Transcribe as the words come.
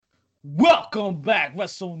Welcome back,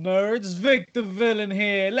 Wrestle Nerds. Victor Villain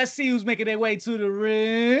here. Let's see who's making their way to the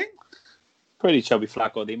ring. Pretty chubby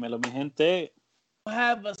flaco, dímelo, mi gente. I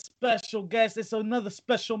have a special guest. It's another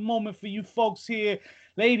special moment for you folks here.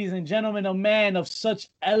 Ladies and gentlemen, a man of such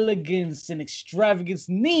elegance and extravagance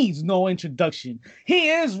needs no introduction. He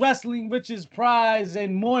is Wrestling Rich's prize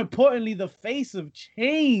and, more importantly, the face of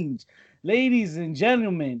change. Ladies and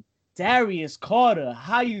gentlemen, Darius Carter.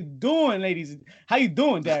 How you doing, ladies? How you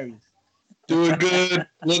doing, Darius? Doing good,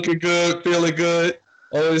 looking good, feeling good,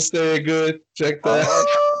 always staying good. Check that.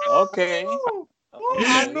 Okay.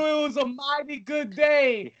 I knew it was a mighty good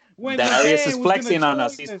day when Darius is flexing on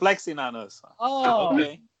us. He's flexing on us. Oh,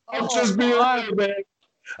 okay. I'm just being real, man.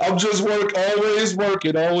 I'm just always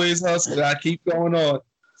working, always hustling. I keep going on.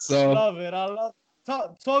 So love it. I love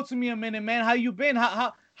it. Talk to me a minute, man. How you been?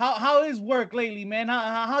 How is work lately, man?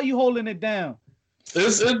 How you holding it down?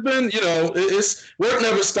 It's been, it's work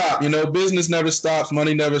never stops. Business never stops,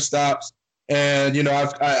 money never stops, and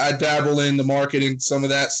I dabble in the marketing, some of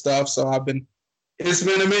that stuff. So it's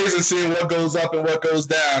been amazing seeing what goes up and what goes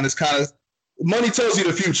down. It's kind of money tells you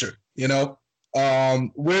the future,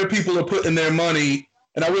 where people are putting their money,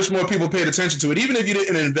 and I wish more people paid attention to it. Even if you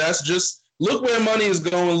didn't invest, just look where money is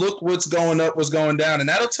going, look what's going up, what's going down, and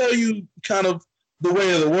that'll tell you kind of the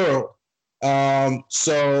way of the world.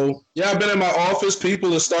 So I've been in my office.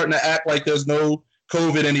 People are starting to act like there's no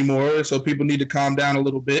COVID anymore, so people need to calm down a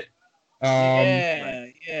little bit.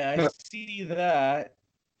 I see that.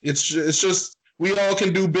 It's just we all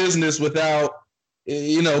can do business without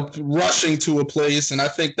rushing to a place, and I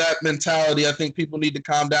think that mentality. I think people need to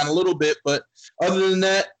calm down a little bit. But other than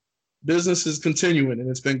that, business is continuing, and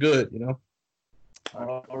it's been good.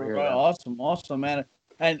 All right, awesome, man.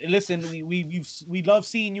 And listen, we love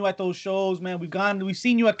seeing you at those shows, man. We've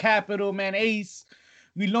seen you at Capitol, man. Ace,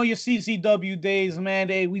 we know your CCW days,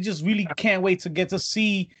 man. We just really can't wait to get to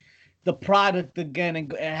see the product again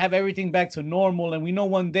and have everything back to normal. And we know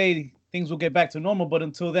one day things will get back to normal, but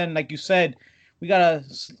until then, like you said, we gotta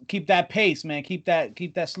keep that pace, man. Keep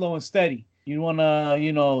that slow and steady. You wanna,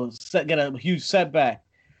 get a huge setback.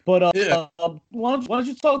 But why don't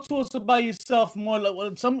you talk to us about yourself more?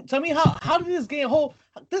 Tell me how did this get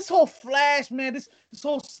this whole flash, man, this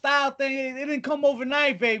whole style thing, it didn't come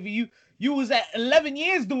overnight, baby. You was at 11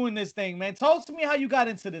 years doing this thing, man. Talk to me how you got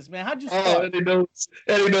into this, man. How'd you start?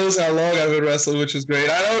 Eddie knows how long I've been wrestling, which is great.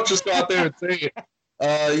 I don't just go out there and say it.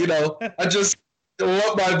 I just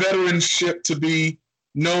want my veteranship to be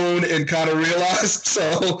known and kind of realized.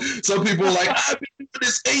 So some people are like, I've been doing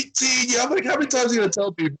this 18 years. I'm like, how many times are you going to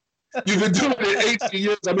tell people? You've been doing it 18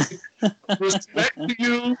 years. I mean, respect to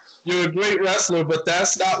you. You're a great wrestler, but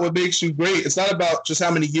that's not what makes you great. It's not about just how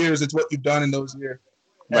many years. It's what you've done in those years.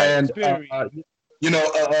 Right. And,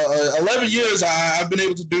 11 years, I've been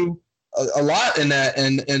able to do a lot in that.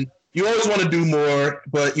 And you always want to do more,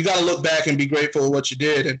 but you got to look back and be grateful for what you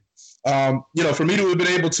did. And, for me to have been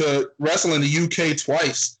able to wrestle in the UK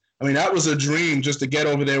twice, I mean, that was a dream just to get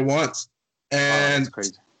over there once. And that's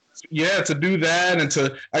crazy. Yeah, to do that, and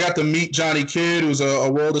I got to meet Johnny Kidd, who's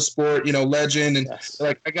a World of Sport, legend, and yes.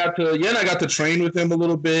 I got to train with him a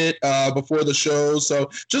little bit before the show.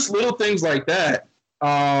 So just little things like that.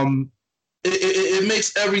 It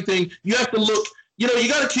makes everything. You have to look. You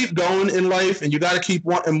got to keep going in life, and you got to keep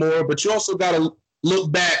wanting more. But you also got to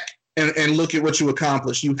look back and look at what you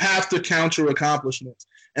accomplished. You have to count your accomplishments.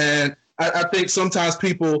 And I think sometimes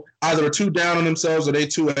people either are too down on themselves or they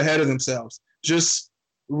too ahead of themselves. Just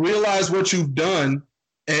realize what you've done,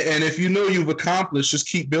 and if you've accomplished, just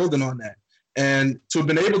keep building on that. And to have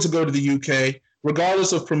been able to go to the UK,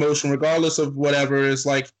 regardless of promotion, regardless of whatever, is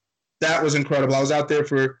like, that was incredible. I was out there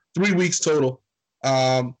for 3 weeks total,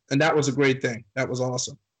 and that was a great thing. That was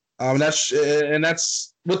awesome. And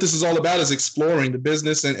that's what this is all about, is exploring the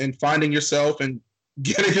business and finding yourself and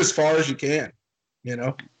getting as far as you can.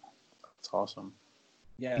 It's awesome.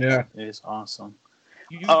 Yeah, it is awesome.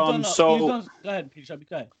 Go ahead, Peter.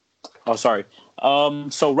 Go ahead. Oh, sorry.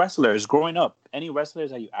 So wrestlers growing up, any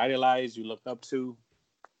wrestlers that you idolized, you looked up to?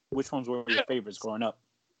 Which ones were your favorites growing up?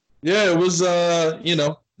 Yeah, it was the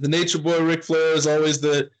Nature Boy Ric Flair is always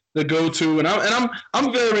the go-to, and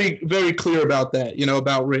I'm very, very clear about that.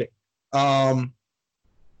 About Rick.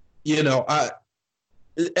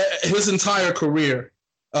 His entire career,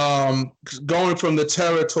 going from the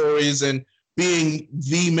territories and being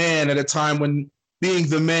the man at a time when being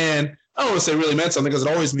the man, I don't want to say really meant something because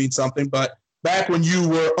it always means something, but back when you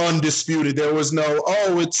were undisputed, there was no,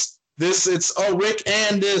 it's Rick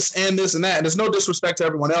and this and this and that. And there's no disrespect to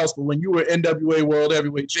everyone else, but when you were NWA World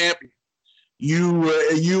Heavyweight Champion, you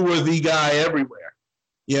were the guy everywhere.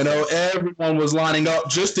 You know, everyone was lining up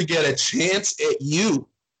just to get a chance at you.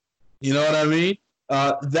 You know what I mean?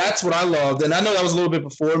 That's what I loved. And I know that was a little bit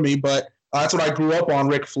before me, but that's what I grew up on,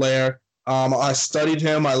 Ric Flair. I studied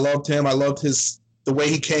him. I loved him. I loved the way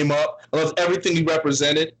he came up. I loved everything he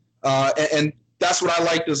represented. And that's what I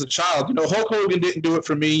liked as a child. You know, Hulk Hogan didn't do it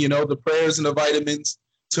for me. You know, the prayers and the vitamins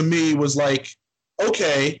to me was like,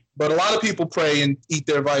 okay, but a lot of people pray and eat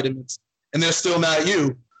their vitamins, and they're still not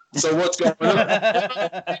you. So what's going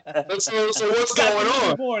on? so what's going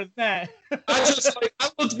on? More than that. I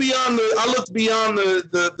looked beyond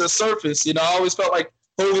the surface. You know, I always felt like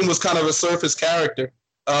Hogan was kind of a surface character,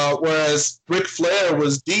 whereas Ric Flair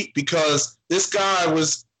was deep because this guy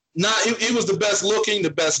was not. He was the best looking,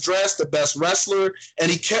 the best dressed, the best wrestler,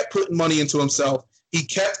 and he kept putting money into himself. He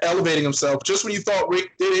kept elevating himself. Just when you thought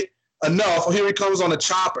Rick did it enough, here he comes on a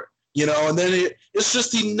chopper. You know, and then it's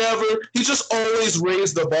just he just always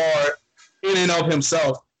raised the bar in and of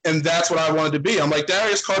himself. And that's what I wanted to be. I'm like,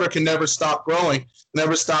 Darius Carter can never stop growing,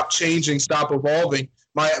 never stop changing, stop evolving.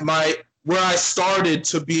 Where I started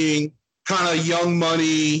to being kind of Young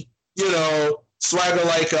Money, you know, Swagger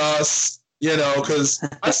Like Us, you know, because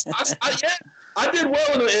I did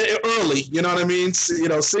well early, you know what I mean? You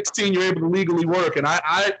know, 16, you're able to legally work. And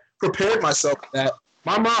I prepared myself for that.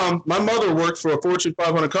 My mother worked for a Fortune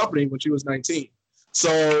 500 company when she was 19.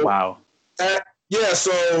 So, wow. And that's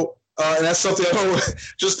something I don't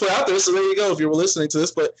just put out there. So there you go if you were listening to this.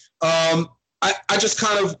 But I just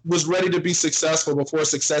kind of was ready to be successful before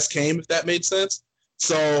success came, if that made sense.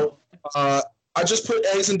 So I just put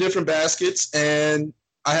eggs in different baskets, and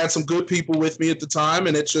I had some good people with me at the time,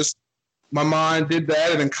 and it just, my mind did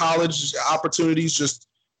that. And in college, opportunities just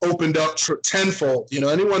opened up tenfold. You know,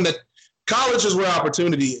 college is where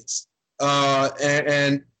opportunity is.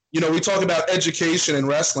 And, you know, we talk about education in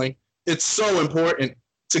wrestling. It's so important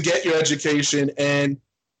to get your education and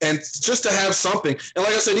just to have something. And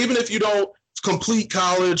like I said, even if you don't complete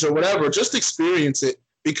college or whatever, just experience it,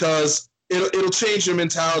 because it'll change your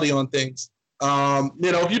mentality on things.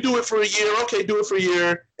 You know, if you do it for a year, okay, do it for a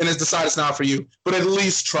year and then decide it's not for you. But at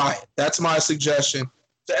least try it. That's my suggestion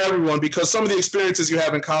to everyone, because some of the experiences you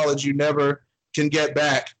have in college, you never can get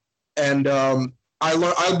back. And I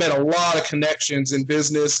met a lot of connections in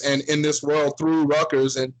business and in this world through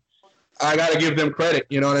Rutgers, and I got to give them credit.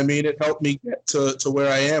 You know what I mean? It helped me get to where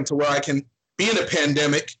I am, to where I can be in a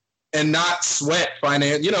pandemic and not sweat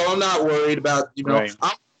finance. You know, I'm not worried about, you know, right.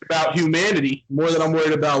 I'm about humanity more than I'm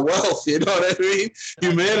worried about wealth. You know what I mean?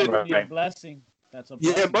 Humanity. That's a blessing. That's a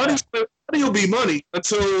blessing. Yeah, money will be money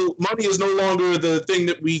until money is no longer the thing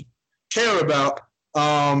that we care about.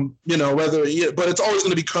 You know, but it's always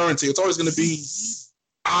going to be currency. It's always going to be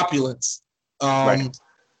opulence. Right.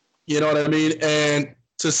 You know what I mean? And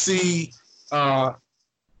to see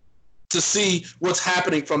what's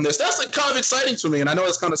happening from this, that's like kind of exciting to me. And I know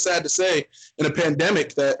it's kind of sad to say in a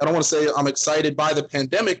pandemic that I don't want to say I'm excited by the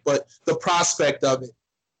pandemic, but the prospect of it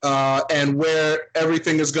and where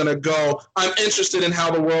everything is going to go. I'm interested in how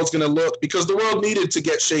the world's going to look, because the world needed to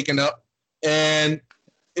get shaken up. And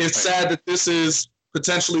it's sad that this is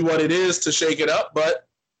potentially what it is to shake it up, but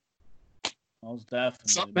most definitely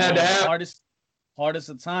something had to happen. Hardest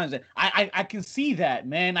of times. I can see that,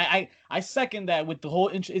 man. I second that with the whole.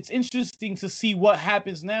 It's interesting to see what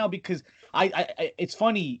happens now, because it's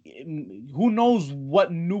funny. Who knows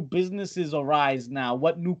what new businesses arise now?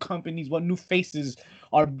 What new companies? What new faces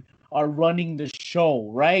are running the show,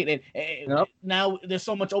 right? And yep. Now there's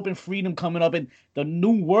so much open freedom coming up, and the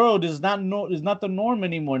new world is not the norm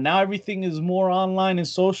anymore. Now everything is more online and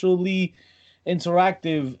socially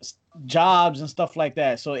interactive, jobs and stuff like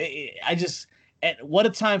that. So and what a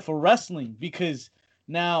time for wrestling, because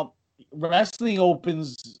now wrestling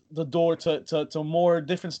opens the door to more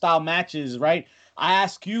different style matches, right? I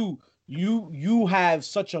ask you have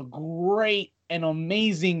such a great and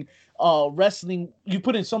amazing wrestling. You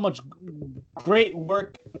put in so much great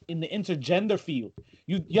work in the intergender field.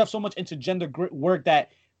 You have so much intergender work that.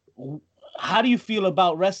 How do you feel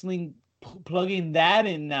about wrestling plugging that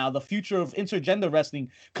in now? The future of intergender wrestling,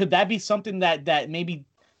 could that be something that maybe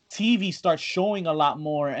TV starts showing a lot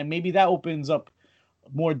more, and maybe that opens up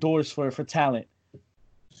more doors for talent?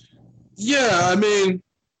 Yeah, I mean,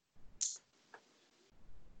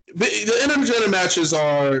 the intergender matches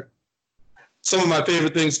are some of my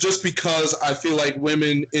favorite things, just because I feel like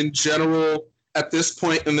women in general at this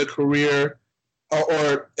point in the career,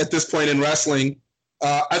 or at this point in wrestling,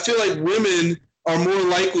 I feel like women are more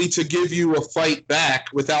likely to give you a fight back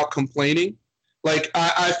without complaining. Like,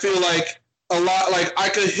 I feel like a lot, like I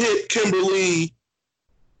could hit Kimberly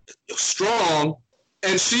strong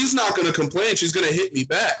and she's not going to complain. She's going to hit me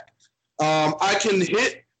back. I can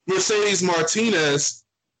hit Mercedes Martinez.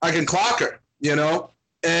 I can clock her,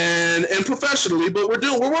 and professionally, but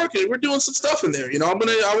we're working. We're doing some stuff in there.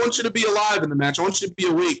 I want you to be alive in the match. I want you to be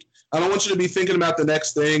awake. I don't want you to be thinking about the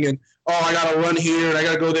next thing and, I got to run here and I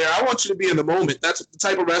got to go there. I want you to be in the moment. That's the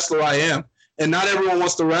type of wrestler I am. And not everyone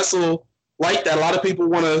wants to wrestle like that. A lot of people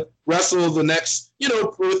want to wrestle the next,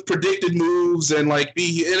 with predicted moves and and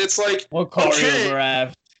it's like, or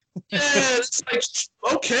choreographed. Yeah, it's like,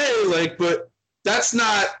 okay, but that's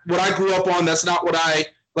not what I grew up on. That's not what I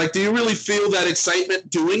like. Do you really feel that excitement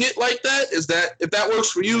doing it like that? If that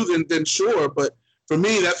works for you, then sure. But for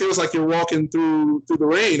me, that feels like you're walking through the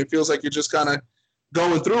rain. It feels like you're just kind of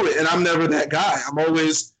going through it. And I'm never that guy. I'm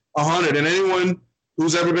always 100. And anyone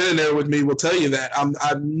who's ever been in there with me will tell you that.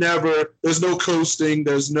 I've never. There's no coasting.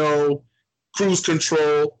 There's no cruise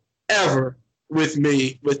control ever with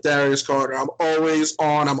me, with Darius Carter. I'm always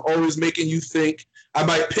on. I'm always making you think. I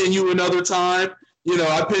might pin you another time.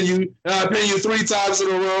 I pin you 3 times in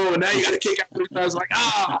a row, and now you got to kick out 3 times.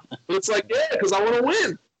 But it's like, yeah, because I want to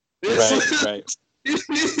win. Right.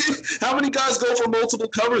 How many guys go for multiple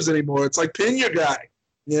covers anymore? It's like, pin your guy.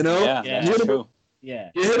 Yeah, that's true.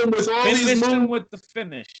 Yeah, you hit him with all these moves with the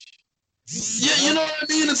finish. Yeah, you know what I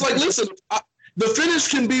mean. It's like, listen, the finish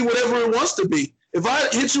can be whatever it wants to be. If I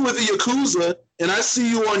hit you with a Yakuza and I see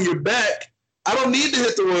you on your back, I don't need to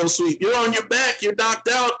hit the Royal Sweep. You're on your back. You're knocked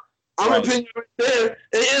out. I'm going to pin you right there.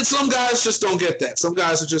 And some guys just don't get that. Some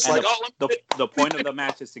guys are just the point of the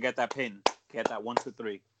match is to get that pin. Get that 1, 2,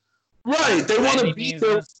 3. Right. They want to beat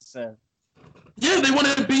they want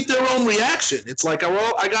to beat their own reaction. It's like,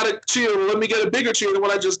 well, I got to cheer. Let me get a bigger cheer than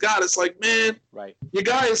what I just got. It's like, man, your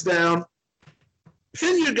guy is down.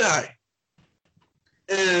 Pin your guy.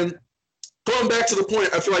 And going back to the point,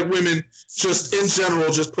 I feel like women just in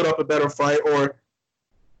general just put up a better fight, or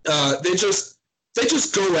they just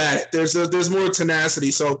go at it. There's more tenacity.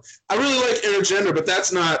 So I really like intergender, but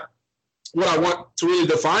that's not what I want to really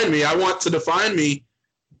define me. I want to define me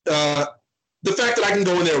the fact that I can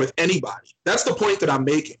go in there with anybody. That's the point that I'm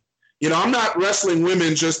making. I'm not wrestling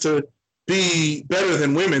women just to be better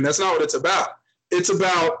than women. That's not what it's about. It's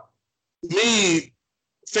about me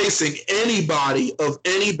facing anybody of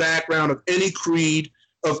any background, of any creed,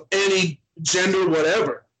 of any gender,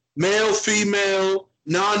 whatever. Male, female,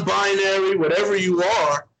 non-binary, whatever you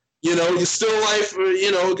are. You still life,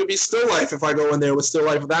 it could be still life if I go in there with still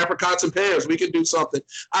life. With apricots and pears, we can do something.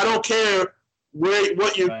 I don't care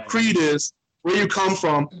what your creed is, where you come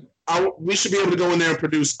from. We should be able to go in there and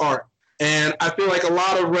produce art. And I feel like a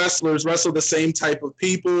lot of wrestlers wrestle the same type of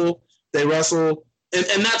people. They wrestle, and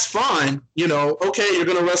that's fine. Okay, you're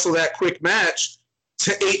going to wrestle that quick match,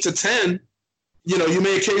 8 to 10. You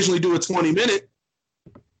may occasionally do a 20-minute,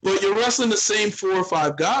 but you're wrestling the same 4 or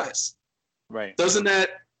 5 guys. Right. Doesn't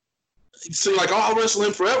that seem like, I'll wrestle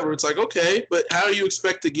him forever? It's like, okay, but how do you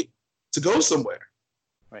expect to go somewhere?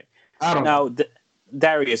 Right. I don't know.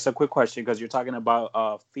 Darius, a quick question, because you're talking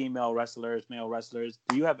about female wrestlers, male wrestlers.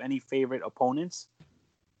 Do you have any favorite opponents,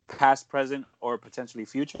 past, present, or potentially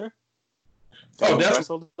future?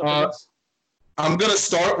 Definitely. I'm going to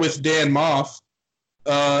start with Dan Moff.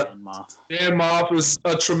 Dan Moff is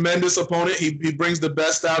a tremendous opponent. He brings the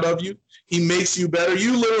best out of you. He makes you better.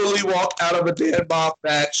 You literally walk out of a Dan Moff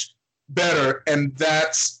match better, and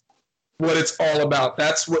that's what it's all about.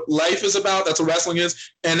 That's what life is about. That's what wrestling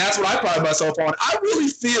is, and that's what I pride myself on. I really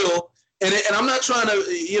feel, and I'm not trying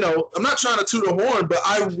to, I'm not trying to toot a horn, but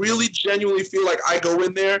I really genuinely feel like I go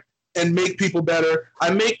in there and make people better.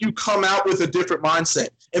 I make you come out with a different mindset.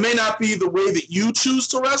 It may not be the way that you choose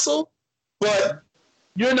to wrestle, but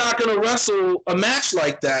you're not going to wrestle a match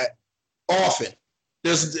like that often.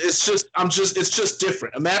 It's just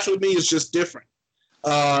different. A match with me is just different,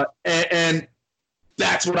 and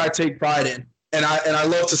that's what I take pride in, and I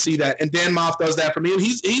love to see that. And Dan Moff does that for me, and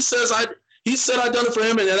he said I've done it for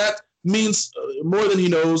him, and that means more than he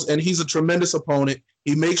knows. And he's a tremendous opponent.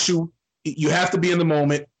 He makes you have to be in the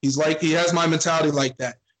moment. He has my mentality like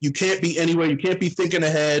that. You can't be anywhere. You can't be thinking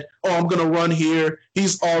ahead. Oh, I'm gonna run here.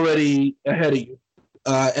 He's already ahead of you,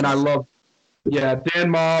 and I love. Yeah,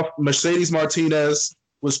 Dan Moff, Mercedes Martinez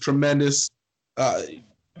was tremendous.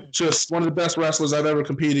 Just one of the best wrestlers I've ever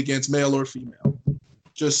competed against, male or female.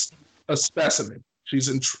 Just a specimen. She's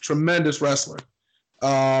a tremendous wrestler.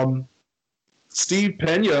 Steve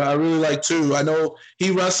Pena, I really like too. I know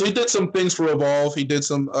he wrestled. He did some things for Evolve. He did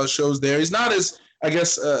some shows there. He's not as, I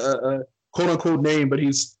guess, quote unquote name, but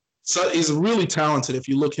he's really talented. If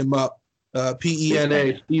you look him up,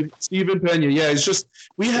 Pena, Steven Pena. Yeah, it's just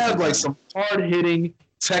we had like some hard hitting,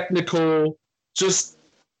 technical, just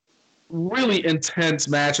really intense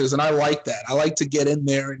matches, and I like that. I like to get in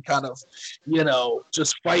there and kind of,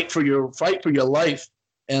 just fight for your life,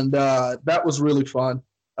 and that was really fun.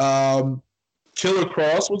 Killer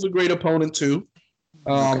Cross was a great opponent too.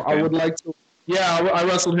 I would like to. Yeah, I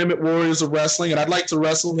wrestled him at Warriors of Wrestling, and I'd like to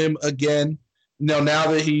wrestle him again. Now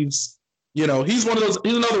that he's one of those.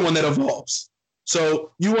 He's another one that evolves.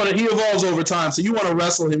 So he evolves over time. So you want to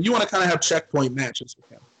wrestle him. You want to kind of have checkpoint matches with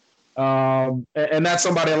him. And that's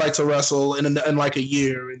somebody I like to wrestle in like a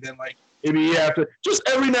year, and then like maybe after, just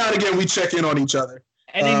every now and again we check in on each other.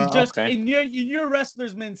 And then just in your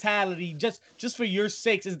wrestler's mentality, just for your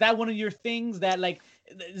sakes, is that one of your things that like,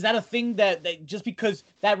 is that a thing that just because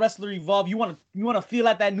that wrestler evolved, you want to feel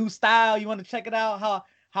like that new style, you want to check it out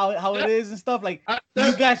how it is and stuff, like do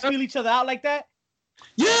you guys feel each other out like that?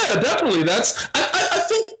 Yeah, definitely. I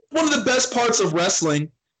think one of the best parts of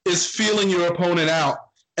wrestling is feeling your opponent out.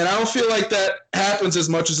 And I don't feel like that happens as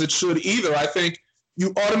much as it should either. I think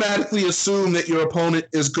you automatically assume that your opponent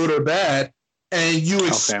is good or bad, and you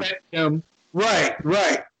expect them. Right.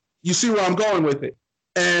 You see where I'm going with it.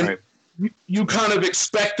 And you kind of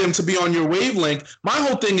expect them to be on your wavelength. My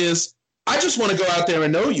whole thing is, I just want to go out there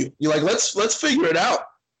and know you. You're like, let's figure it out.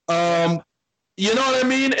 You know what I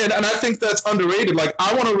mean? And I think that's underrated. Like,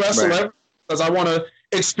 I want to wrestle because I want to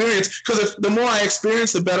experience. Because the more I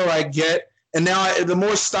experience, the better I get. And now the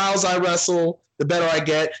more styles I wrestle, the better I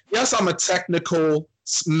get. Yes, I'm a technical,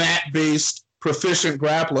 mat-based, proficient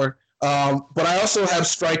grappler, but I also have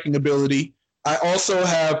striking ability. I also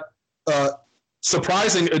have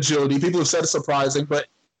surprising agility. People have said it's surprising, but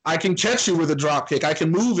I can catch you with a drop kick. I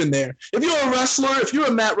can move in there. If you're a wrestler, if you're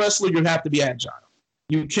a mat wrestler, you have to be agile.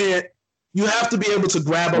 You have to be able to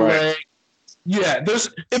grab a leg. Yeah,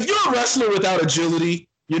 if you're a wrestler without agility,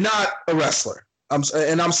 you're not a wrestler. I'm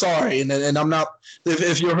sorry, and I'm not.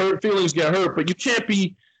 If your feelings get hurt, but you can't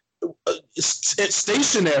be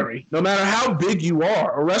stationary. No matter how big you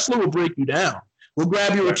are, a wrestler will break you down. We'll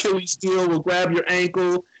grab your Achilles heel. We'll grab your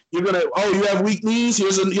ankle. You're gonna. Oh, you have weak knees.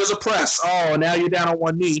 Here's a press. Oh, now you're down on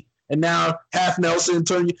one knee, and now half Nelson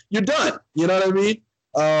turn you. You're done. You know what I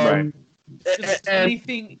mean?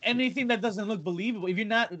 Anything that doesn't look believable. If you're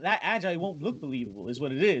not that agile, it won't look believable. Is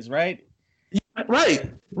what it is, right? Right.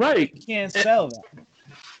 You can't sell that.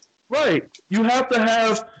 Right. You have to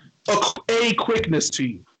have a quickness to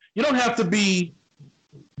you. You don't have to be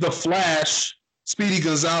the Flash, Speedy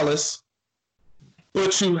Gonzalez,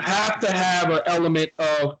 but you have to have an element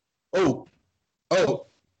of, oh.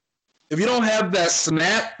 If you don't have that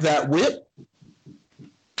snap, that whip,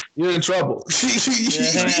 you're in trouble. And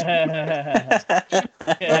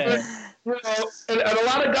a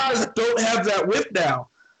lot of guys don't have that whip now.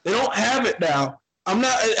 They don't have it now. I'm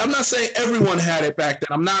not saying everyone had it back then.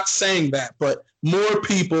 I'm not saying that, but more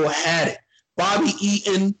people had it. Bobby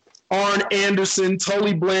Eaton, Arn Anderson,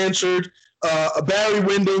 Tully Blanchard, Barry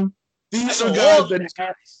Windham. These are guys that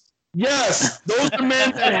had. Yes, those are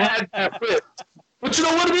men that had that whip. But you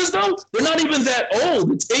know what it is though? They're not even that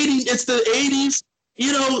old. It's the 80s.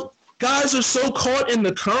 You know, guys are so caught in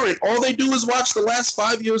the current. All they do is watch the last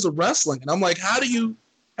 5 years of wrestling, and I'm like, how do you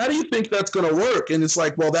think that's going to work? And it's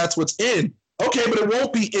like, well, that's what's in. Okay, but it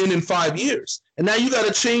won't be in 5 years. And now you got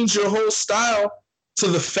to change your whole style to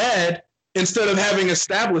the fad instead of having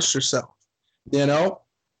established yourself. You know,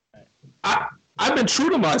 I've been true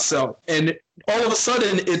to myself, and all of a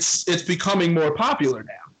sudden it's becoming more popular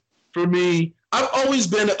now. For me, I've always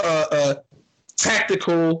been a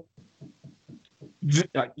tactical,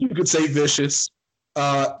 you could say vicious,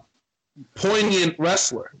 poignant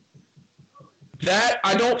wrestler. That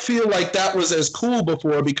I don't feel like that was as cool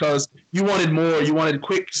before because you wanted more. You wanted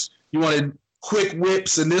quicks. You wanted quick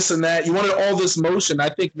whips and this and that. You wanted all this motion. I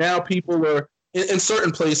think now people are in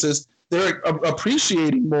certain places they're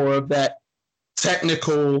appreciating more of that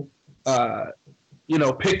technical,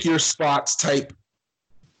 pick your spots type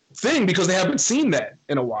thing because they haven't seen that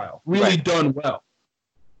in a while. Really done well.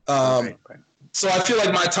 So I feel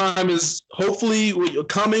like my time is hopefully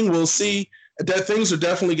coming. We'll see that things are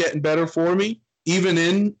definitely getting better for me. Even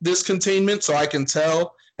in this containment, so I can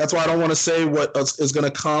tell. That's why I don't want to say what is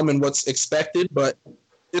going to come and what's expected, but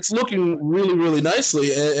it's looking really, really nicely.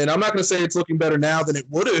 And I'm not going to say it's looking better now than it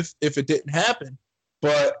would have if it didn't happen.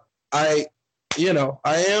 But I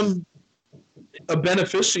am a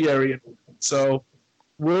beneficiary of it. So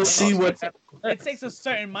we'll see what happens. It takes a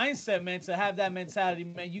certain mindset, man, to have that mentality,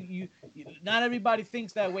 man. You not everybody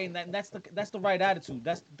thinks that way, and that's the right attitude.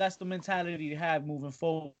 That's the mentality to have moving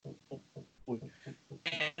forward.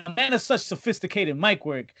 And a man of such sophisticated mic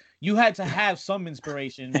work, you had to have some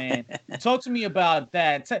inspiration, man. Talk to me about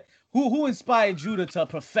that. Who inspired you to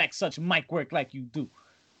perfect such mic work like you do?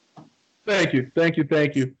 Thank you.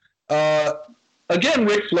 Again,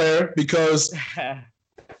 Ric Flair, because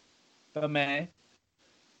the man.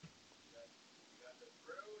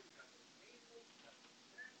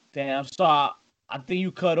 Damn, sorry. I think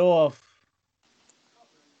you cut off.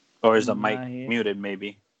 Or is the mic muted?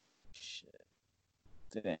 Maybe. Shit.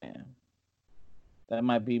 Damn. That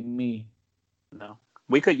might be me. No.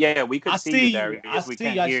 We could see you, Darius. I we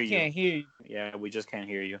see you. I just can't hear you. Yeah, we just can't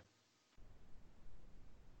hear you.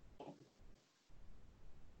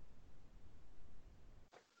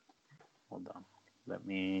 Hold on. Let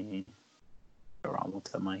me go around with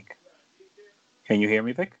the mic. Can you hear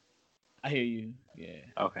me, Vic? I hear you. Yeah.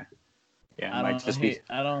 Okay. Yeah, I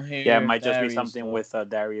don't hear. Yeah, it might just Darius, be something with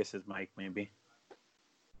Darius's mic, maybe.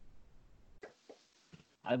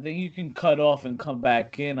 I think you can cut off and come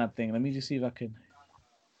back in. I think. Let me just see if I can.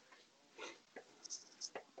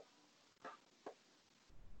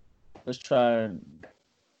 Let's try and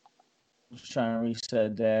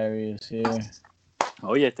reset Darius here.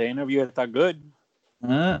 Oye, este interview está good.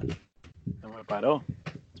 Huh? No me paró.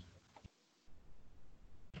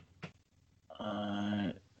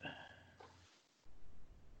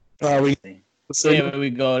 There we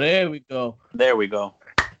go. There we go.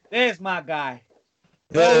 There's my guy.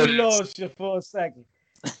 Oh, we lost you for a second.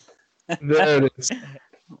 There it is.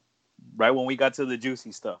 Right when we got to the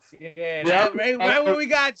juicy stuff. Yeah, right when we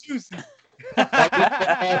got juicy.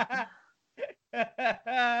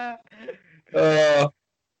 Where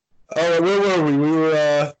were we? We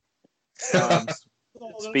were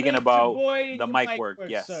speaking about the mic work.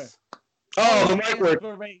 Yes. Sir. Oh, the mic work.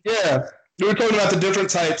 Yeah, we were talking about the different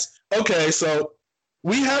types. Okay, so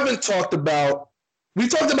we talked about.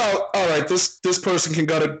 All right, this person can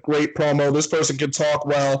gut a great promo. This person can talk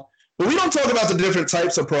well, but we don't talk about the different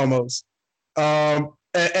types of promos.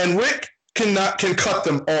 And Rick can cut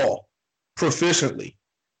them all proficiently.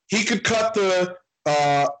 He could cut the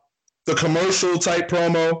commercial type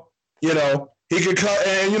promo. You know, he could cut,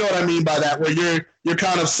 and you know what I mean by that, where you're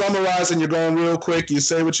kind of summarizing, you're going real quick, you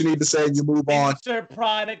say what you need to say, and you move on. Insert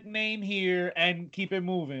product name here and keep it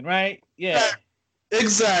moving, right? Yeah.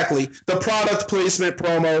 Exactly. The product placement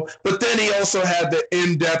promo, but then he also had the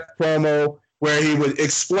in-depth promo where he would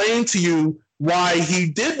explain to you why he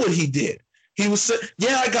did what he did. He was saying,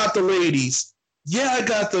 yeah, I got the ladies. Yeah, I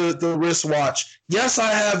got the wristwatch. Yes,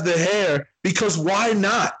 I have the hair, because why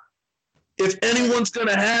not? If anyone's going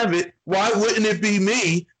to have it, why wouldn't it be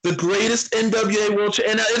me, the greatest NWA world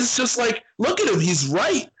champion? And it's just like, look at him. He's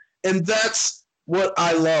right. And that's what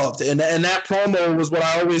I loved. And that promo was what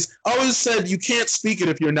I always said, you can't speak it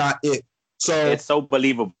if you're not it. So it's so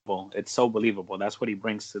believable. That's what he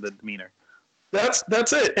brings to the demeanor. That's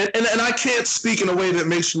it. And I can't speak in a way that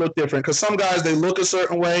makes you look different, because some guys, they look a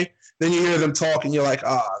certain way, then you hear them talk and you're like,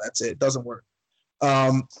 that's it. It doesn't work.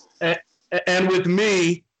 And with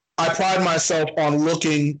me, I pride myself on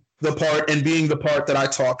looking the part and being the part that I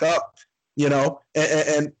talk up, you know,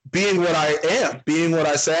 and being what I am, being what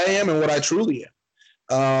I say I am and what I truly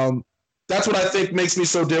am. That's what I think makes me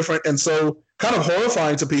so different and so kind of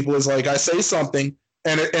horrifying to people, is like I say something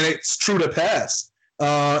and it's true to pass.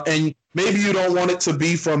 And maybe you don't want it to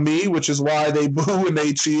be from me, which is why they boo and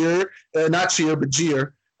they cheer, not cheer, but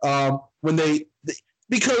jeer,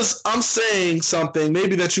 because I'm saying something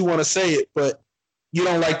maybe that you want to say it, but you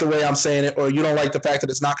don't like the way I'm saying it, or you don't like the fact that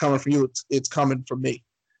it's not coming from you, it's coming from me.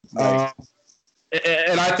 Right.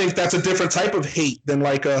 And I think that's a different type of hate than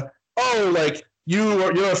like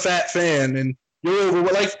you're a fat fan and you're over,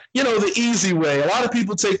 like, you know, the easy way. A lot of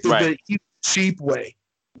people take the cheap way.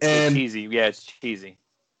 And it's cheesy. Yeah, it's cheesy.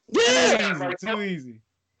 Yeah, too easy.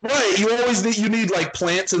 Right. You need like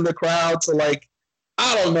plants in the crowd to, like,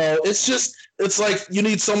 I don't know. It's like you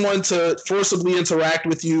need someone to forcibly interact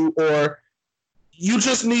with you, or you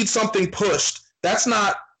just need something pushed. That's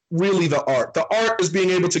not really the art. The art is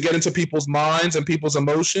being able to get into people's minds and people's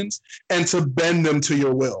emotions and to bend them to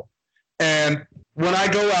your will. And when I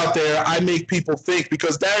go out there, I make people think,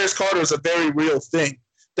 because Darius Carter is a very real thing.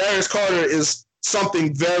 Darius Carter is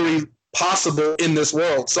something very possible in this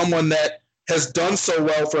world. Someone that has done so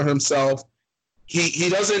well for himself.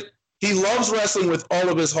 He loves wrestling with all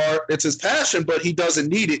of his heart. It's his passion, but he doesn't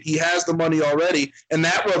need it. He has the money already, and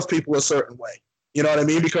that rubs people a certain way. You know what I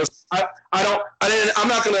mean? Because I'm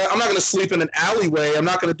not gonna sleep in an alleyway. I'm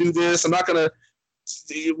not gonna do this. I'm not gonna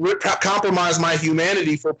compromise my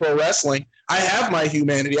humanity for pro wrestling. I have my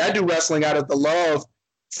humanity. I do wrestling out of the love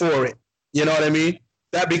for it. You know what I mean?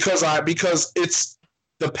 That because it's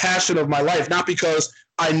the passion of my life, not because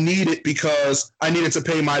I need it because I need it to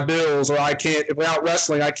pay my bills, or I can't, if without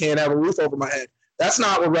wrestling, I can't have a roof over my head. That's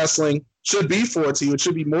not what wrestling should be for to you. It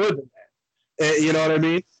should be more than that. You know what I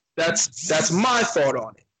mean? That's my thought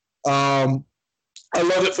on it. I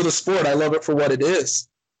love it for the sport. I love it for what it is.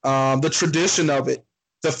 The tradition of it,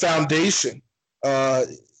 the foundation.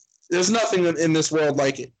 There's nothing in this world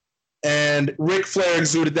like it. And Ric Flair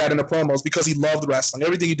exuded that in the promos because he loved wrestling.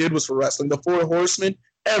 Everything he did was for wrestling. The Four Horsemen,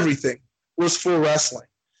 everything was for wrestling.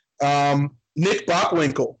 Nick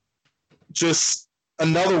Bockwinkel, just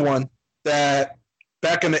another one that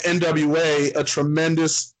back in the NWA, a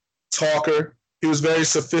tremendous talker. He was very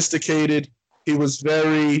sophisticated. He was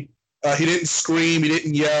very, he didn't scream, he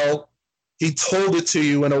didn't yell. He told it to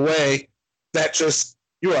you in a way that just,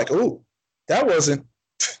 you're like, ooh, that wasn't,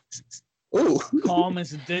 ooh. Calm and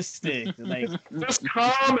sadistic. Like, just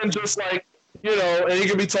calm and just like, and he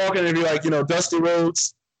could be talking and be like, Dusty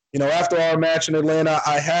Rhodes, after our match in Atlanta,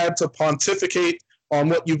 I had to pontificate on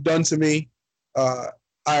what you've done to me.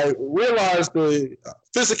 I realized the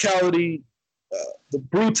physicality, the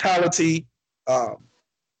brutality.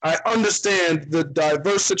 I understand the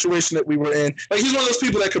diverse situation that we were in. Like, he's one of those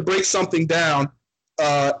people that could break something down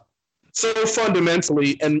so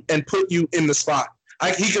fundamentally and put you in the spot.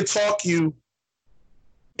 He could talk you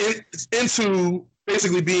into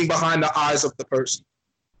basically being behind the eyes of the person.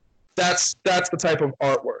 That's the type of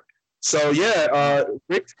artwork. So yeah,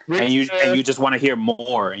 Rick and you just want to hear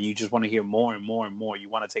more, and you just want to hear more and more and more. You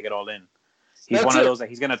want to take it all in. He's one of those that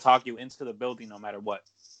he's going to talk you into the building no matter what.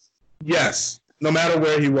 Yes, no matter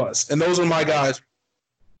where he was, and those are my guys.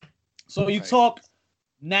 So you talk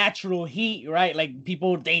natural heat, right? Like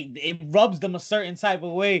people, it rubs them a certain type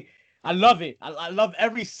of way. I love it. I love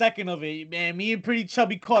every second of it, man. Me and Pretty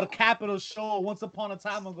Chubby caught a Capitol show once upon a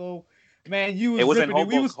time ago. Man, you was in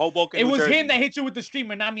Hoboken. It was him that hit you with the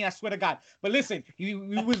streamer, not me. I swear to God. But listen, you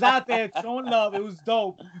was out there showing love. It was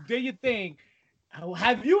dope. You did your thing.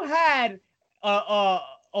 Have you had a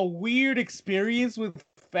weird experience with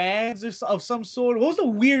fans of some sort? What was the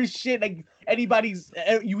weirdest shit like anybody's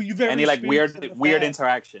you've ever any like weird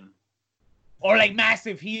interaction or like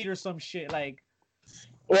massive heat or some shit like?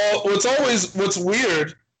 Well, what's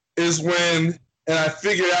weird is when I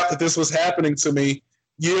figured out that this was happening to me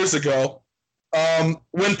years ago,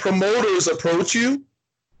 when promoters approach you,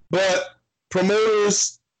 but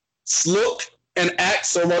promoters look and act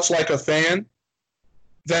so much like a fan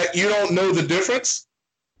that you don't know the difference.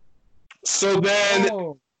 So then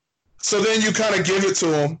you kind of give it to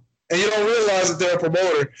them, and you don't realize that they're a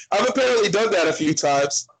promoter. I've apparently done that a few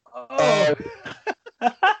times.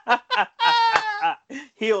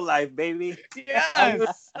 Heel life, baby.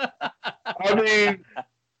 Yes. I mean,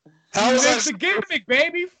 how is the gimmick,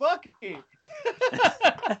 baby? Fuck it.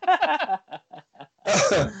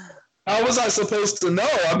 How was I supposed to know?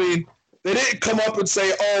 I mean, they didn't come up and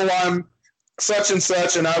say, "Oh, I'm such and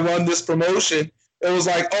such, and I run this promotion." It was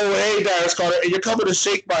like, "Oh, hey, Darius Carter, and you're coming to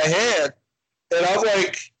shake my hand," and I was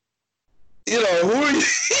like, who are you?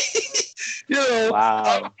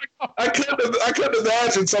 Wow. I couldn't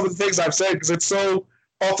imagine some of the things I've said because it's so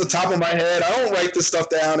off the top of my head. I don't write this stuff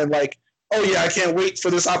down and like, oh yeah, I can't wait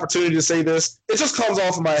for this opportunity to say this. It just comes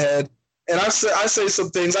off of my head, and I say some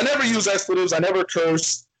things. I never use expletives. I never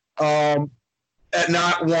curse, at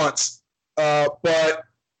not once. But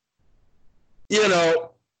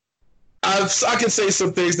I can say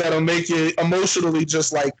some things that'll make you emotionally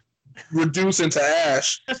just like reduce into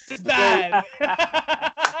ash. Bad.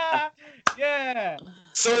 Yeah.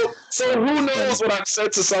 So who knows what I've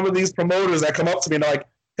said to some of these promoters that come up to me and are like,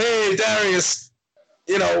 "Hey, Darius,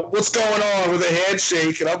 what's going on with a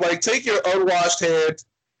handshake?" And I'm like, "Take your unwashed hand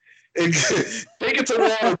and take it to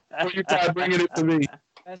water before you try bringing it to me."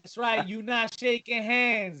 That's right. You not shaking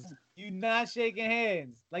hands.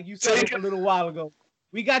 Like you said a little while ago.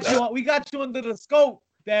 We got you under the scope,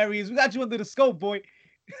 Darius. We got you under the scope, boy.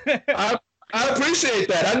 I appreciate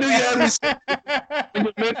that. I knew you had me.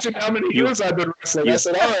 You mentioned how many years I've been wrestling. I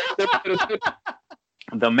said, all right.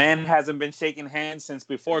 The man hasn't been shaking hands since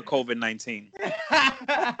before COVID-19.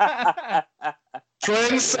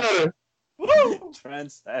 Trendsetter. Woo!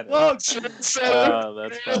 Trendsetter. Whoa. Trendsetter. Oh,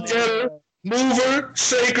 that's funny. Getter, mover,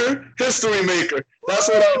 shaker, history maker. That's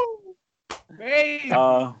what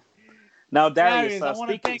I. Now, Darius,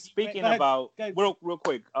 speaking about real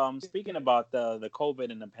quick, speaking about the COVID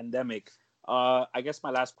and the pandemic, I guess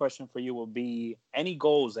my last question for you will be: any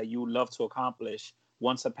goals that you would love to accomplish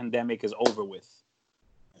once the pandemic is over with?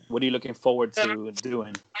 What are you looking forward to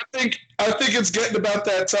doing? I think it's getting about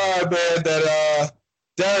that time, man, that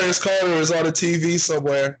Darius Carter is on a TV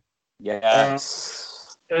somewhere.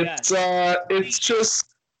 Yes. It's just.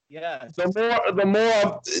 Yeah. The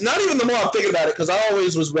more, not even the more I'm thinking about it, because I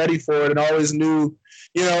always was ready for it and always knew,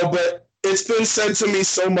 but it's been said to me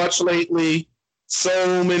so much lately,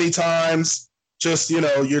 so many times, just,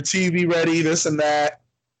 your TV ready, this and that.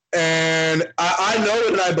 And I know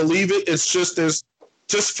it and I believe it. It's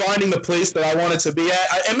just finding the place that I want it to be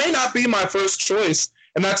at. It may not be my first choice,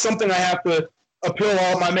 and that's something I have to a pill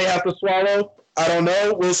I may have to swallow. I don't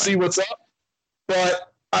know. We'll see what's up.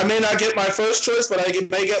 But I may not get my first choice, but I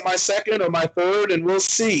may get my second or my third, and we'll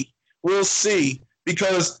see. We'll see.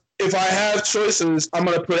 Because if I have choices, I'm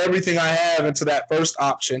going to put everything I have into that first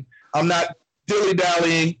option. I'm not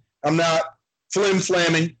dilly-dallying. I'm not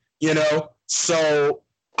flim-flamming, So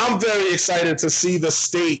I'm very excited to see the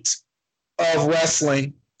state of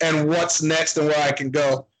wrestling and what's next and where I can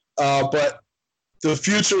go. But the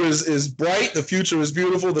future is bright. The future is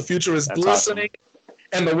beautiful. The future is glistening. Awesome.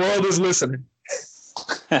 And the world is listening.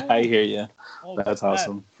 I hear you. That's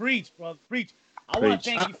awesome. Preach, brother. Preach. I want to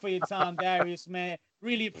thank you for your time, Darius, man.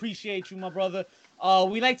 Really appreciate you, my brother.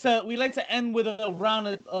 We like to end with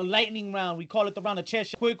a lightning round. We call it the round of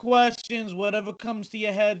chess. Quick questions, whatever comes to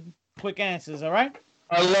your head, quick answers, all right?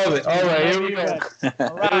 I love it. All right, here we go.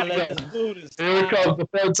 All right, let's do this. Here we go. The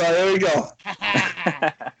third time. Here we go.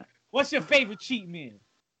 What's your favorite cheat meal?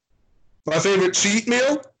 My favorite cheat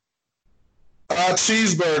meal?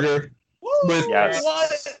 Cheeseburger. Woo, yes.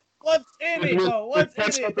 What's in it, though? What's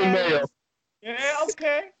in it? Mayo. Yeah,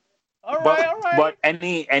 okay. All right. But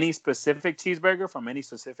any specific cheeseburger from any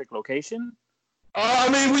specific location? I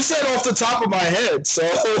mean, we said off the top of my head, so.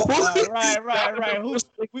 Right.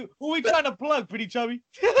 Who we trying to plug, Pretty Chubby?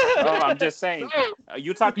 No, I'm just saying.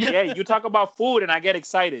 You talk about food, and I get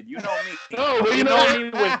excited. You know me. No, you know me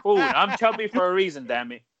with food. I'm chubby for a reason,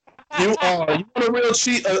 damn it. You want a real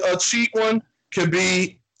cheat? A cheat one could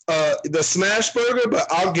be the smash burger, but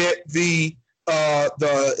I'll get it's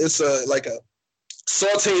like a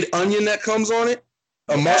sauteed onion that comes on it,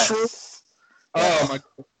 mushroom. Oh my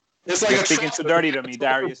God. It's like You're speaking too dirty to me,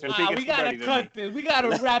 Darius. We gotta cut this. We gotta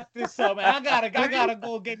wrap this up, man. I gotta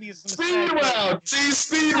go get me some speed round.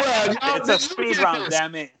 Speed round. It's a speed round,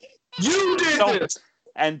 damn it. You did this.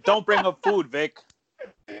 And don't bring up food, Vic.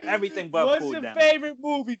 Everything but food. What's your favorite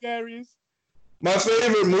movie, Darius? My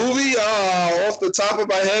favorite movie, off the top of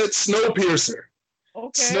my head, Snowpiercer.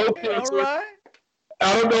 Okay. Snowpiercer. All right.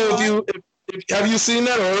 I don't know if have you seen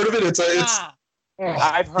that or heard of it?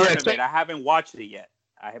 I've heard of it. I haven't watched it yet.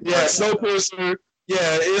 Snowpiercer.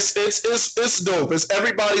 Yeah, it's dope. It's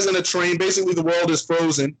everybody's in a train. Basically, the world is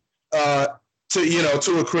frozen to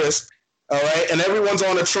a crisp. All right, and everyone's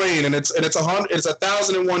on a train, and it's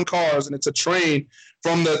 1,001 cars, and it's a train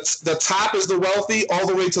from the top is the wealthy, all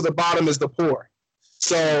the way to the bottom is the poor.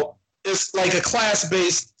 So it's like a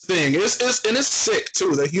class-based thing. It's sick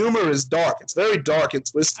too. The humor is dark. It's very dark and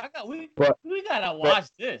twisted. We gotta watch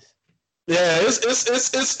this. Yeah,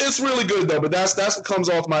 it's really good though. But that's what comes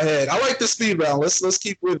off my head. I like the speed round. Let's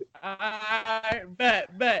keep with it. I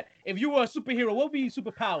bet. If you were a superhero, what would be your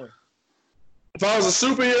superpower? If I was a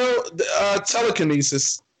superhero,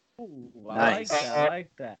 telekinesis. Ooh, nice. I like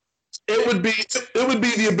that. It would be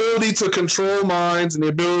the ability to control minds and the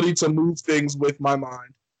ability to move things with my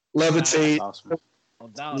mind. Levitate. Awesome.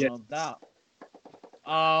 No doubt.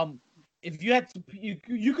 If you had to,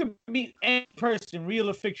 you could meet any person, real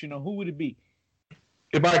or fictional, who would it be?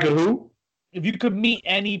 If I could who? If you could meet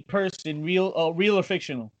any person, real or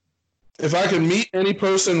fictional. If I could meet any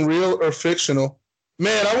person, real or fictional,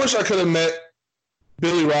 man, I wish I could have met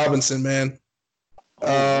Billy Robinson, man.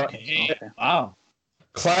 Okay. Wow.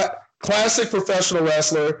 Classic professional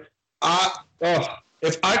wrestler.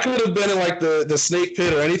 If I could have been in like the snake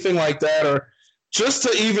pit or anything like that, or just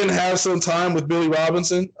to even have some time with Billy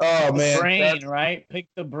Robinson. Oh man. Brain, right? Pick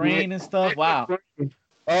the brain and stuff. Wow.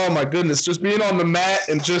 Oh my goodness. Just being on the mat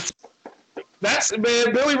and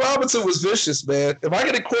Billy Robinson was vicious, man. If I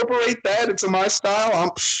could incorporate that into my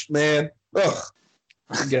style,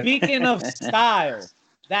 Speaking of style,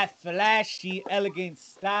 that flashy, elegant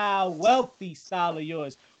style, wealthy style of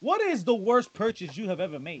yours, what is the worst purchase you have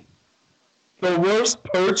ever made? The worst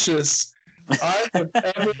purchase I have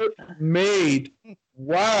ever made.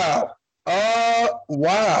 Wow.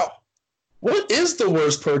 Wow. What is the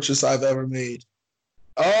worst purchase I've ever made?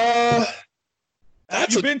 Have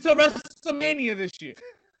you been to WrestleMania this year?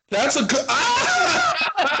 That's a good.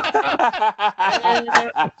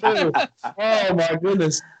 Oh my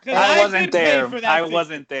goodness! I wasn't there.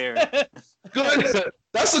 Good.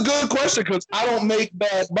 That's a good question because I don't make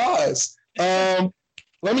bad buys.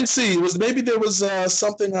 Let me see. There was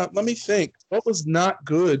something. Let me think. What was not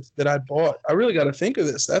good that I bought? I really got to think of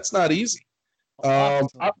this. That's not easy.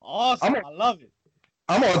 Awesome. I love it.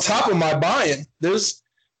 I'm on top of my buying. There's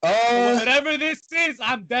whatever this is,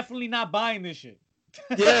 I'm definitely not buying this shit.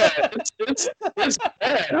 Yeah, it's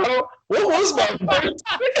bad. What was my worst?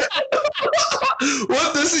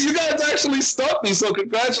 What this is? You guys actually stumped me, so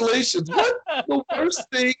congratulations. What the worst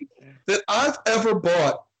thing that I've ever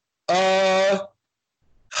bought?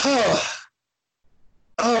 Huh,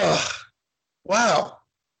 wow,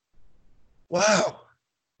 wow.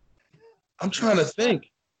 I'm trying to think.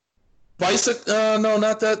 Bicycle? No,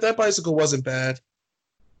 not that. That bicycle wasn't bad.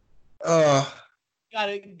 Got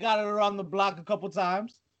it around the block a couple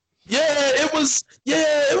times. Yeah, it was.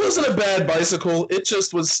 Yeah, it wasn't a bad bicycle. It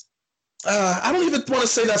just was. I don't even want to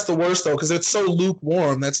say that's the worst though, because it's so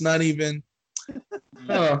lukewarm. That's not even.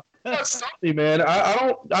 That's something, man.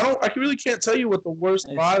 I really can't tell you what the worst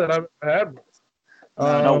buy that I've ever had was.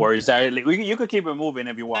 No worries. You could keep it moving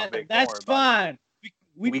if you want. Vic. That's fine.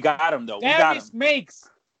 We got him though. Darius makes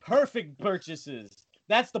perfect purchases.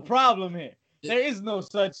 That's the problem here. There is no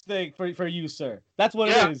such thing for you, sir. That's what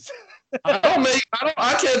it is.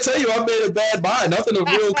 I can't tell you I made a bad buy. Nothing of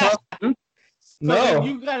real cost. No.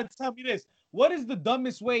 You gotta tell me this. What is the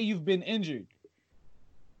dumbest way you've been injured?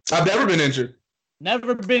 I've never been injured.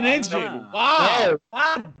 Never been injured. Wow. No.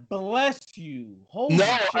 God bless you. Holy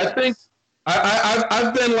shit. I think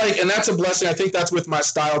I've been like, and that's a blessing. I think that's with my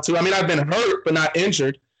style too. I mean, I've been hurt, but not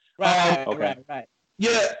injured. Right.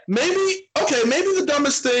 Yeah, maybe the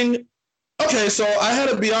dumbest thing. Okay, so I had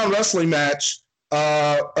a Beyond Wrestling match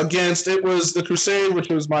against, it was the Crusade, which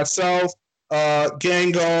was myself,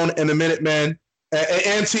 Gangone, and the Minutemen,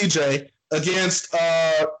 and TJ, against,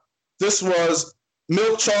 this was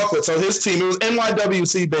Milk Chocolate, so his team, it was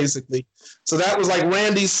NYWC basically. So that was like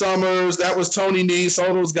Randy Summers, that was Tony Nese,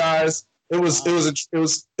 all those guys. It was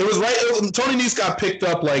right. Tony Nese got picked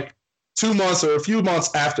up like 2 months or a few months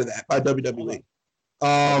after that by WWE.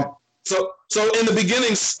 So in the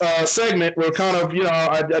beginning segment, we're kind of,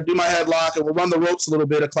 I do my headlock and we'll run the ropes a little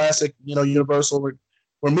bit, a classic, Universal.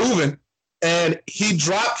 We're moving, and he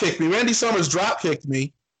drop kicked me. Randy Summers drop kicked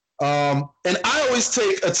me, and I always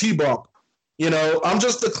take a T-bump. I'm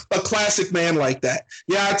just a classic man like that.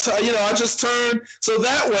 Yeah, I just turn so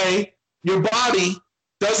that way your body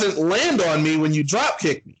doesn't land on me when you drop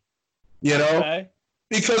kick me. Okay.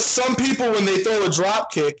 Because some people, when they throw a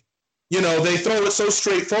drop kick, they throw it so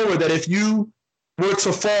straightforward that if you were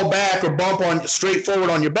to fall back or bump on straight forward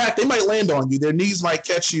on your back, they might land on you. Their knees might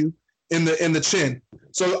catch you in the chin.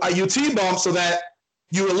 So you T-bump so that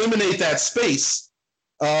you eliminate that space.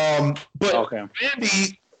 But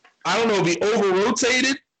Randy, I don't know if he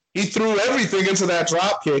over-rotated. He threw everything into that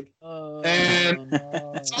drop kick. And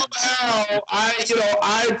somehow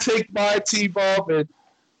I take my T-bump and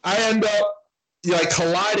I end up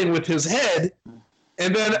colliding with his head.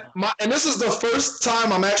 And then and this is the first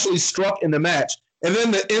time I'm actually struck in the match. And then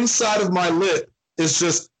the inside of my lip is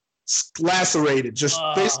just lacerated, just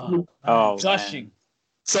basically gushing.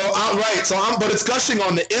 But it's gushing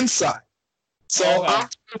on the inside. So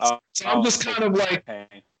I'm just kind of like,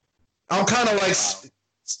 I'm kind of like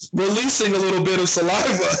releasing a little bit of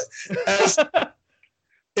saliva as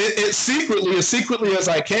as secretly as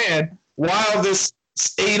I can while this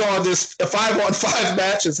 5-on-5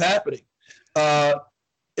 match is happening. That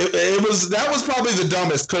was probably the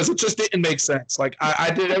dumbest because it just didn't make sense. Like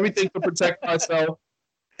I did everything to protect myself,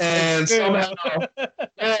 and somehow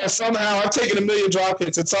I've taken a million drop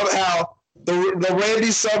hits, and somehow the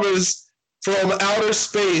Randy Summers from outer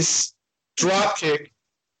space drop kick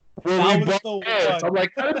where we bumped heads. I'm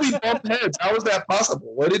like, how did we bump heads? How was that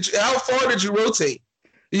possible? How far did you rotate?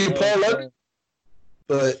 You Paul London?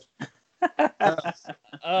 But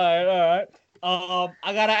all right.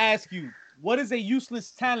 I gotta ask you, what is a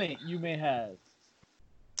useless talent you may have?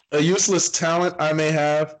 A useless talent I may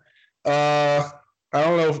have. I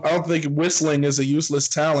don't know. I don't think whistling is a useless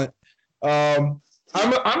talent. I'm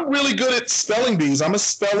really good at spelling bees. I'm a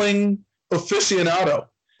spelling aficionado.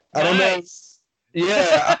 I don't know.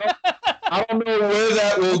 Yeah, I don't know where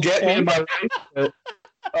that will get me in my life. But,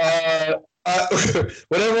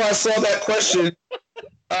 whenever I saw that question,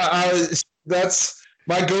 that's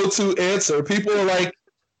my go-to answer. People are like,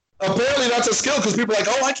 apparently that's a skill because people are like,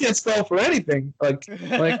 oh, I can't spell for anything. Like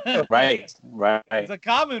right. It's a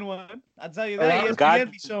common one. I'll tell you that.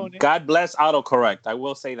 God bless autocorrect. I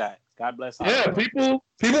will say that. God bless autocorrect. Yeah,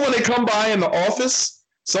 people when they come by in the office,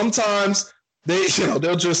 sometimes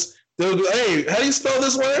they'll go, hey, how do you spell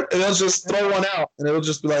this word? And they'll just throw one out, and it'll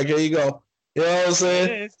just be like, here you go. You know what I'm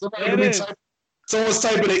saying? Someone's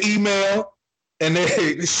typing an email, and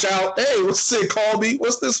they shout, hey, what's it? Call me.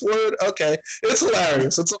 What's this word? Okay. It's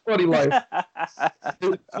hilarious. It's a funny life.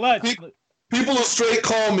 People will straight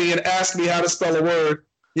call me and ask me how to spell a word,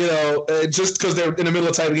 just because they're in the middle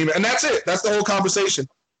of typing email. And that's it. That's the whole conversation.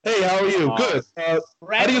 Hey, how are you? Good.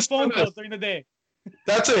 How do you spell phone calls this? during the day.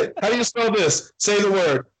 That's it. How do you spell this? Say the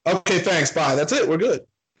word. Okay, thanks. Bye. That's it. We're good.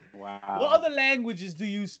 Wow. What other languages do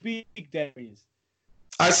you speak, Darius?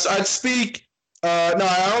 I speak. No,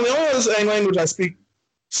 I only language I speak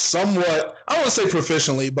somewhat. I don't want to say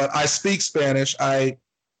proficiently, but I speak Spanish. I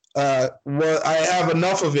have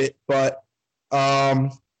enough of it, but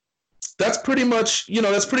that's pretty much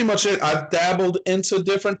it. I've dabbled into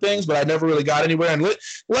different things, but I never really got anywhere. And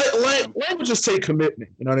languages take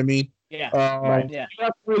commitment. You know what I mean? Yeah. Right. Yeah. You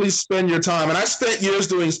have to really spend your time. And I spent years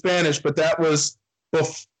doing Spanish, but that was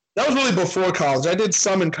really before college. I did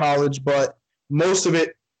some in college, but most of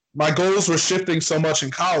it, my goals were shifting so much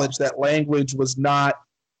in college that language was not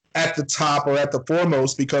at the top or at the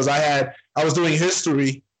foremost because I was doing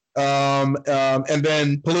history and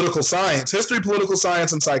then political science, political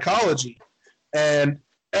science, and psychology, and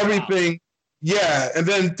everything. Wow. Yeah, and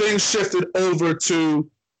then things shifted over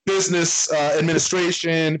to business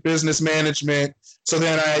administration, business management. So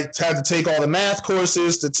then I had to take all the math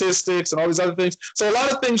courses, statistics, and all these other things. So a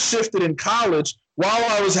lot of things shifted in college while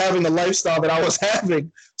I was having the lifestyle that I was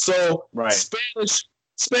having. So right. Spanish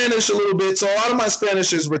a little bit. So a lot of my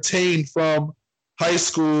Spanish is retained from high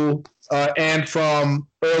school and from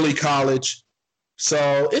early college.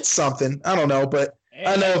 So it's something. I don't know, but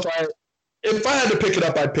I know if I had to pick it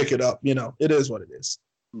up, I'd pick it up. You know, it is what it is.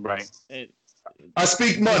 Right. I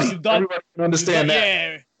speak money. Everybody can understand that.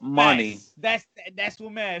 Yeah, money. That's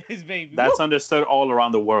what matters, baby. That's understood all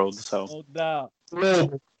around the world. So no doubt.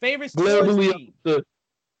 Global. Favorite sports team. Understood.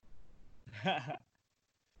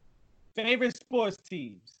 Favorite sports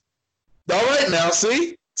teams. All right, now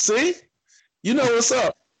see, you know what's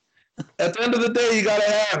up. At the end of the day, you gotta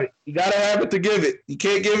have it. You gotta have it to give it. You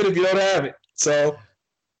can't give it if you don't have it. So,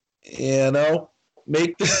 you know.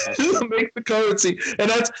 Make the currency, and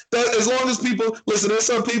that's as long as people listen. There's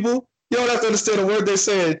some people you don't have to understand a word they're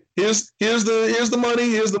saying. Here's the money.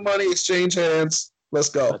 Here's the money. Exchange hands. Let's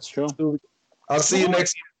go. That's true. I'll see you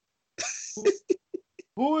next year.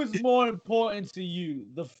 Who is more important to you,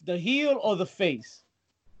 the heel or the face?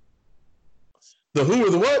 The who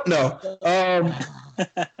or the what? No.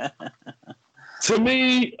 To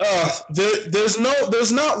me, there's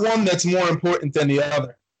not one that's more important than the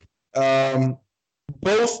other.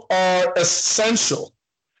 Both are essential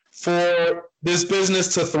for this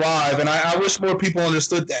business to thrive. And I wish more people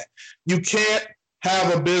understood that. You can't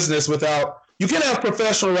have a business you can't have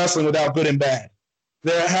professional wrestling without good and bad.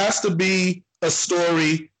 There has to be a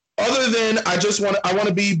story other than I want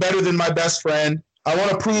to be better than my best friend. I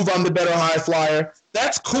want to prove I'm the better high flyer.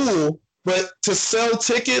 That's cool. But to sell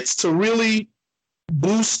tickets, to really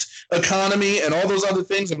boost economy and all those other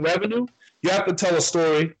things and revenue, you have to tell a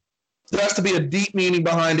story. There has to be a deep meaning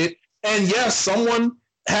behind it. And yes, someone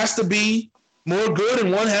has to be more good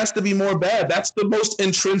and one has to be more bad. That's the most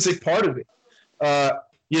intrinsic part of it. I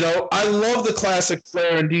love the classic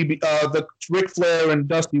Flair and the Ric Flair and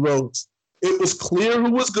Dusty Rhodes. It was clear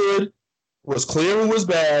who was good, it was clear who was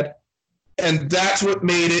bad, and that's what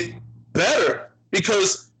made it better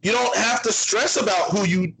because you don't have to stress about who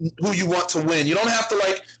you want to win. You don't have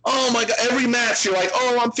to oh my God, every match you're like,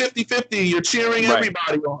 oh, I'm 50-50. You're cheering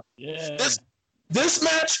everybody on. Yeah. This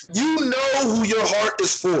match, you know who your heart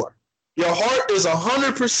is for. Your heart is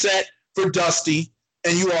 100% for Dusty,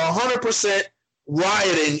 and you are 100%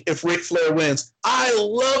 rioting if Ric Flair wins. I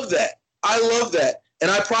love that. And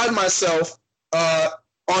I pride myself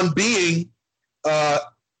on being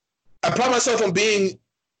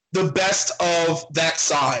the best of that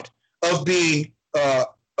side, of being,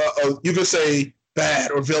 you could say,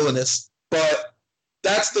 bad or villainous. But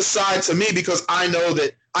that's the side to me because I know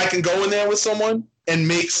that I can go in there with someone and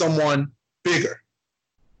make someone bigger.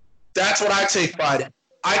 That's what I take pride in.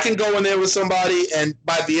 I can go in there with somebody, and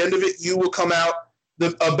by the end of it, you will come out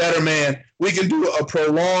a better man. We can do a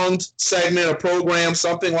prolonged segment, a program,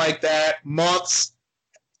 something like that, months,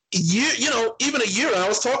 even a year. And I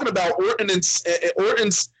was talking about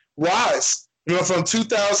Orton's rise, from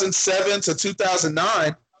 2007 to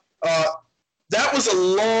 2009. That was a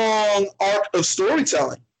long arc of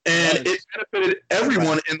storytelling, and it benefited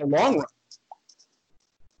everyone in the long run.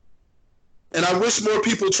 And I wish more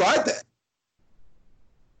people tried that.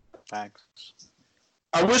 Thanks.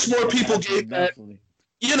 I wish more people gave that.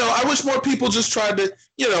 I wish more people just tried to, and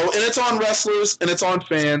it's on wrestlers and it's on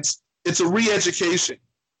fans. It's a re-education.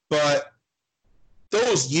 But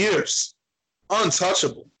those years,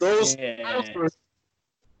 untouchable. Think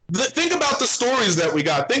about the stories that we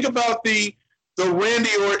got. Think about the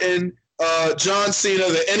Randy Orton, John Cena,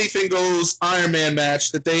 the Anything Goes Iron Man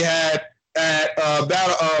match that they had at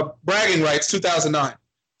Bragging Rights 2009.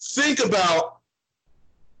 Think about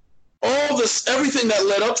all this, everything that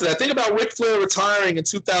led up to that. Think about Ric Flair retiring in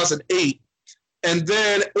 2008, and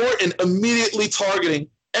then Orton immediately targeting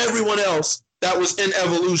everyone else that was in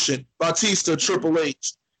Evolution, Batista, Triple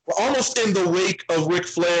H, almost in the wake of Ric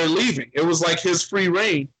Flair leaving. It was like his free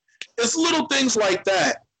reign. It's little things like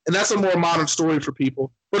that, and that's a more modern story for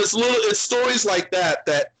people. But it's stories like that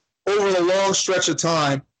that over the long stretch of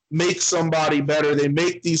time make somebody better. They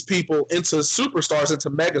make these people into superstars, into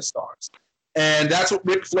megastars. And that's what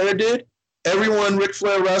Ric Flair did. Everyone Ric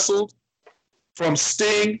Flair wrestled, from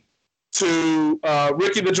Sting to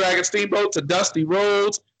Ricky the Dragon Steamboat to Dusty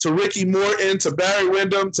Rhodes to Ricky Morton to Barry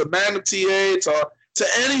Windham to Magnum TA to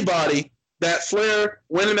anybody that Flair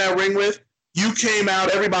went in that ring with, you came out,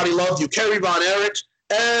 everybody loved you. Kerry Von Erich,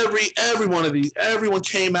 every one of these, everyone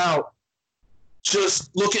came out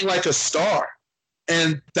just looking like a star.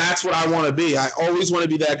 And that's what I want to be. I always want to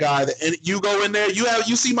be that guy that, and you go in there,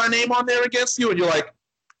 you see my name on there against you, and you're like,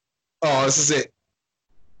 oh, this is it.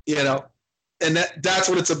 And that's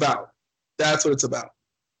what it's about. That's what it's about.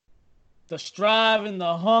 The strive and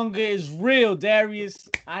the hunger is real, Darius.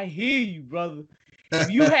 I hear you, brother. If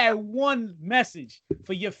you had one message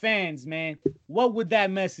for your fans, man, what would that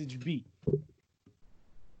message be?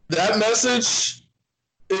 That message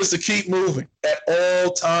is to keep moving at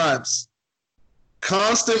all times.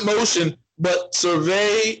 Constant motion, but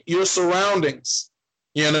survey your surroundings.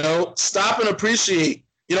 Stop and appreciate.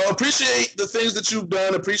 Appreciate the things that you've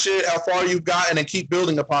done, appreciate how far you've gotten, and keep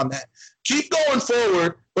building upon that. Keep going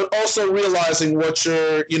forward, but also realizing what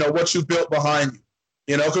you built behind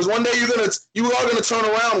you. Because one day you are gonna turn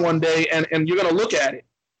around one day and you're gonna look at it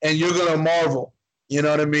and you're gonna marvel. You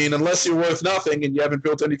know what I mean? Unless you're worth nothing and you haven't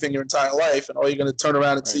built anything your entire life, and all you're gonna turn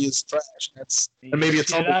around and see is trash. And maybe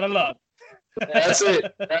it's out of luck. That's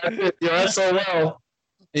it. That's SOL.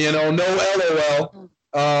 No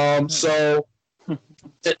LOL. So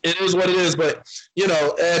it is what it is. But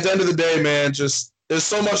at the end of the day, man, just there's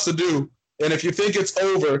so much to do. And if you think it's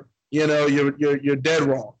over, you're dead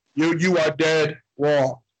wrong. You are dead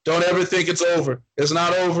wrong. Don't ever think it's over. It's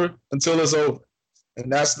not over until it's over.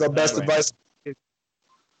 And that's the best advice.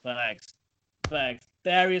 Thanks.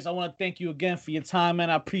 Darius, I want to thank you again for your time, man.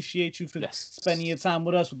 I appreciate you for spending your time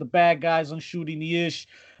with us with the bad guys on Shooting the Ish.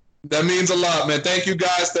 That means a lot, man. Thank you,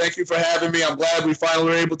 guys. Thank you for having me. I'm glad we finally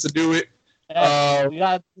were able to do it. We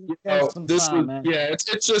got some time, man. Yeah, it's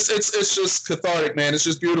just cathartic, man. It's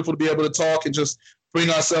just beautiful to be able to talk and just bring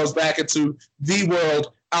ourselves back into the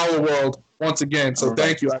world, our world, once again. So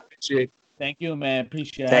thank you. I appreciate it. Thank you, man.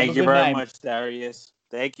 Appreciate it. Thank you very much, Darius.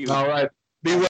 Thank you. All right. Be well.